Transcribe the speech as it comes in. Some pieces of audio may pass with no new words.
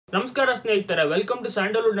ನಮಸ್ಕಾರ ಸ್ನೇಹಿತರೆ, welcome to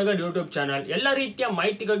ಸ್ಯಾಂಡಲ್ವುಡ್ನಗರ್ YouTube channel. ಎಲ್ಲ ರೀತಿಯ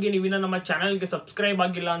ಮಾಹಿತಿಗಾಗಿ ನೀವು ನಮ್ಮ ಚಾನಲ್ಗೆ ಸಬ್ಸ್ಕ್ರೈಬ್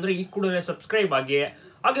ಆಗಿಲ್ಲ ಅಂದ್ರೆ ಈ ಕೂಡಲೇ ಸಬ್ಸ್ಕ್ರೈಬ್ ಆಗಿ.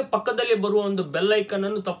 ಹಾಗೆ ಪಕ್ಕದಲ್ಲಿ ಬರುವ ಒಂದು ಬೆಲ್ ಐಕನ್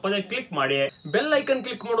ಅನ್ನು ತಪ್ಪದೆ ಕ್ಲಿಕ್ ಮಾಡಿ. ಬೆಲ್ ಐಕನ್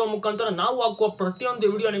ಕ್ಲಿಕ್ ಮಾಡುವ ಮುಖಾಂತರ ನಾವು ಹಾಕುವ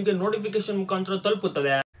ಪ್ರತಿಯೊಂದು ವಿಡಿಯೋ ನಿಮಗೆ ನೋಟಿಫಿಕೇಶನ್ ಮುಖಾಂತರ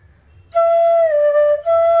ತಲುಪುತ್ತದೆ.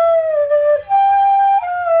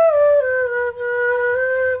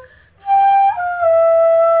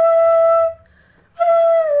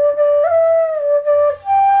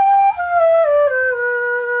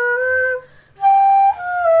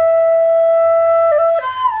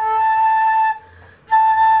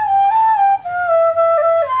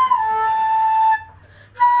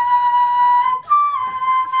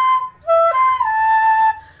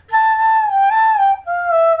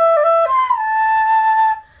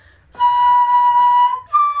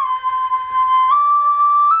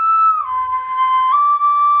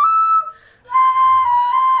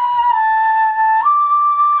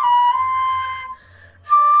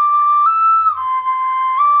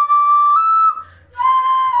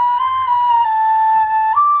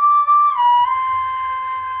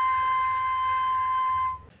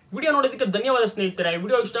 ವಿಡಿಯೋ ನೋಡೋದಕ್ಕೆ ಧನ್ಯವಾದ ಸ್ನೇಹಿತರೆ.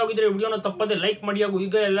 ವಿಡಿಯೋ ಇಷ್ಟ ಆಗಿದ್ರೆ ವಿಡಿಯೋನ ತಪ್ಪದೆ ಲೈಕ್ ಮಾಡಿ ಹಾಗೂ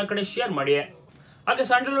ಈಗ ಎಲ್ಲ ಕಡೆ ಶೇರ್ ಮಾಡಿ. ಹಾಗೆ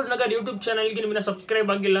ಸ್ಯಾಂಡಲ್ವುಡ್ ನಗರ್ ಯೂಟ್ಯೂಬ್ ಚಾನಲ್ಗೆ ನಿಮ್ಮನ್ನ ಸಬ್ಸ್ಕ್ರೈಬ್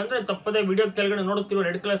ಆಗಿಲ್ಲ ಅಂದ್ರೆ ತಪ್ಪದೆ ವಿಡಿಯೋ ಕೆಳಗಡೆ ನೋಡುತ್ತಿರುವ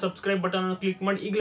ರೆಡ್ ಕಲರ್ ಸಬ್ಸ್ಕ್ರೈಬ್ ಬಟನ್ ಅನ್ನು ಕ್ಲಿಕ್ ಮಾಡಿ.